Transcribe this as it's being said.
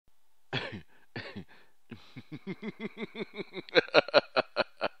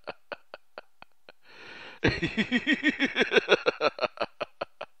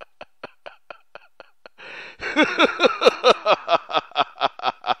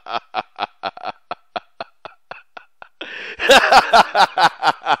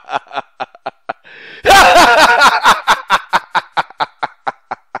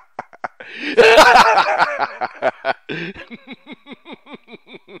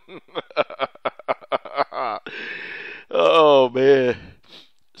Oh man.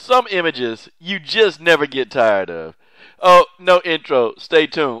 Some images you just never get tired of. Oh, no intro. Stay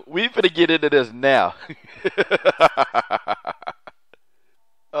tuned. We finna get into this now.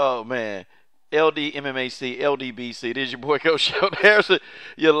 Oh man. LDMMAC, LDBC. This is your boy Coach Sheldon Harrison.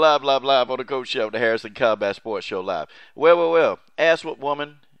 You're live on the Coach Sheldon Harrison Combat Sports Show live. Well. Ask what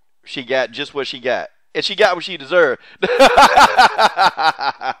woman she got just what she got. And she got what she deserved.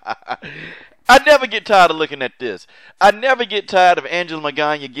 I never get tired of looking at this. I never get tired of Angela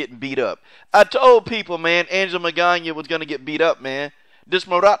Magana getting beat up. I told people, man, Angela Magana was going to get beat up, man. This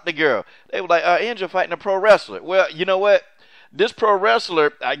Murata girl. They were like, Angela fighting a pro wrestler. Well, you know what? This pro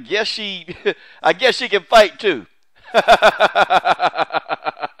wrestler, I guess she can fight too. How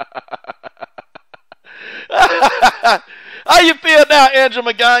you feel now,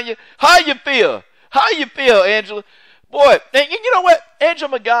 Angela Magana? How you feel? How you feel, Angela? Boy, and you know what?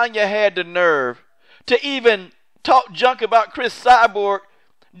 Angela Magana had the nerve to even talk junk about Chris Cyborg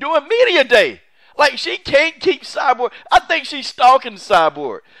doing media day. Like, she can't keep Cyborg. I think she's stalking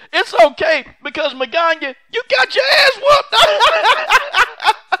Cyborg. It's okay because Magana, you got your ass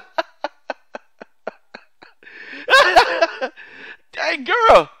whooped. Hey,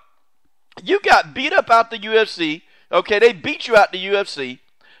 girl, you got beat up out the UFC. Okay, they beat you out the UFC.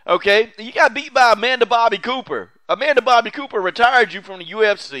 Okay, you got beat by Amanda Bobby Cooper. Amanda Bobby Cooper retired you from the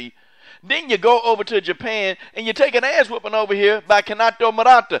UFC. Then you go over to Japan and you take an ass whooping over here by Kanako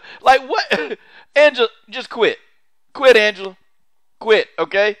Murata. Like what? Angela, just quit. Quit, Angela. Quit,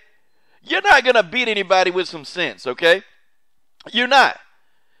 okay? You're not going to beat anybody with some sense, okay? You're not.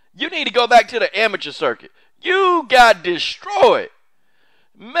 You need to go back to the amateur circuit. You got destroyed.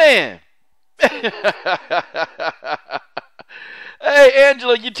 Man. Hey,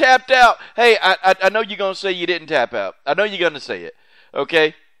 Angela, you tapped out. Hey, I know you're going to say you didn't tap out. I know you're going to say it.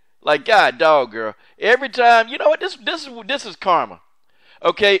 Okay? Like, God, dog, girl. Every time, you know what? This is karma.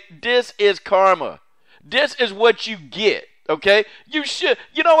 Okay? This is karma. This is what you get. Okay? You should.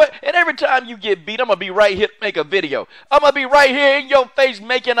 You know what? And every time you get beat, I'm going to be right here to make a video. I'm going to be right here in your face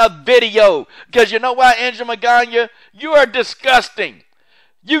making a video. Because you know why, Angela Magana? You are disgusting.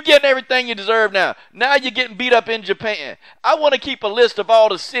 You getting everything you deserve now. Now you're getting beat up in Japan. I want to keep a list of all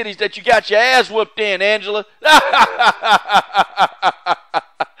the cities that you got your ass whooped in, Angela.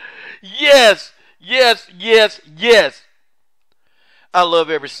 Yes. I love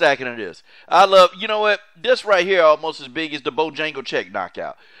every second of this. You know what? This right here almost as big as the Bojangle check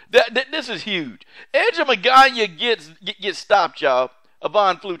knockout. This is huge. Angela Magana gets stopped, y'all.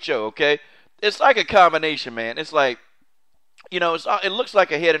 Yvonne Flucho, okay? It's like a combination, man. It's like, you know, it looks like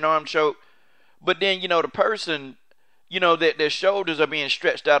a head and arm choke, but then, you know, the person, you know, their shoulders are being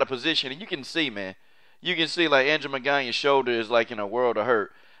stretched out of position, and you can see, man. You can see, like, Angela Magana's shoulder is, like, in a world of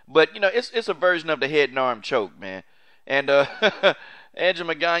hurt. But, you know, it's a version of the head and arm choke, man. And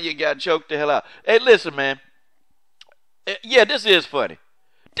Angela Magana got choked the hell out. Hey, listen, man. Yeah, this is funny.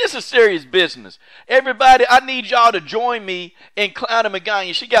 This is serious business. Everybody, I need y'all to join me in clowning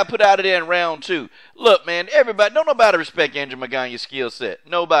Magana. She got put out of there in round 2. Look, man, everybody, don't nobody respect Angela Magana's skill set.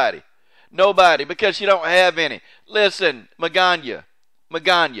 Nobody. Because she don't have any. Listen, Magana,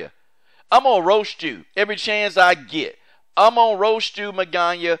 I'm going to roast you every chance I get. I'm going to roast you,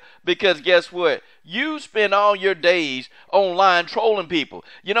 Magana, because guess what? You spend all your days online trolling people.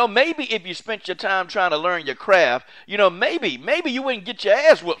 You know, maybe if you spent your time trying to learn your craft, you know, maybe you wouldn't get your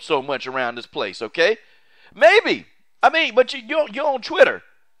ass whooped so much around this place, okay? Maybe. I mean, but you're on Twitter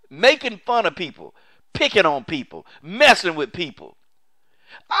making fun of people, picking on people, messing with people.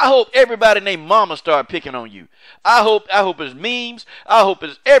 I hope everybody named Mama start picking on you. I hope it's memes. I hope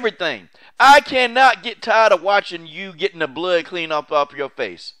it's everything. I cannot get tired of watching you getting the blood clean off your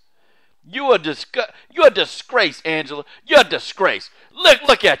face. You're a disgrace, Angela. You're a disgrace.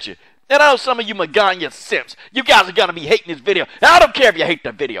 Look at you. And I know some of you Magana simps. You guys are going to be hating this video. I don't care if you hate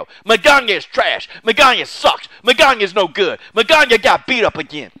the video. Magana is trash. Magana sucks. Magana is no good. Magana got beat up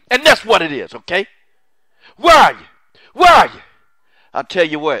again. And that's what it is, okay? Where are you? I'll tell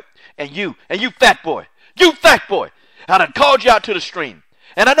you what. And you fat boy. I done called you out to the stream.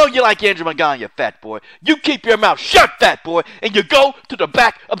 And I know you like Angela Magana, fat boy. You keep your mouth shut, fat boy, and you go to the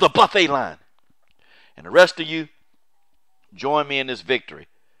back of the buffet line. And the rest of you, join me in this victory.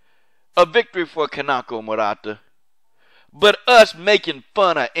 A victory for Kanako Murata. But us making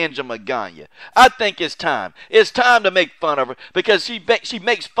fun of Angel Magana, I think it's time. It's time to make fun of her because she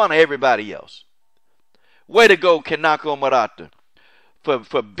makes fun of everybody else. Way to go, Kanako Murata,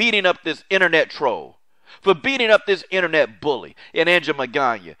 for beating up this internet troll, for beating up this internet bully in Angel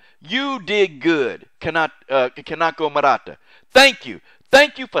Magana. You did good, Kanako Murata. Thank you.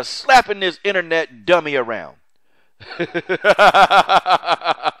 Thank you for slapping this internet dummy around.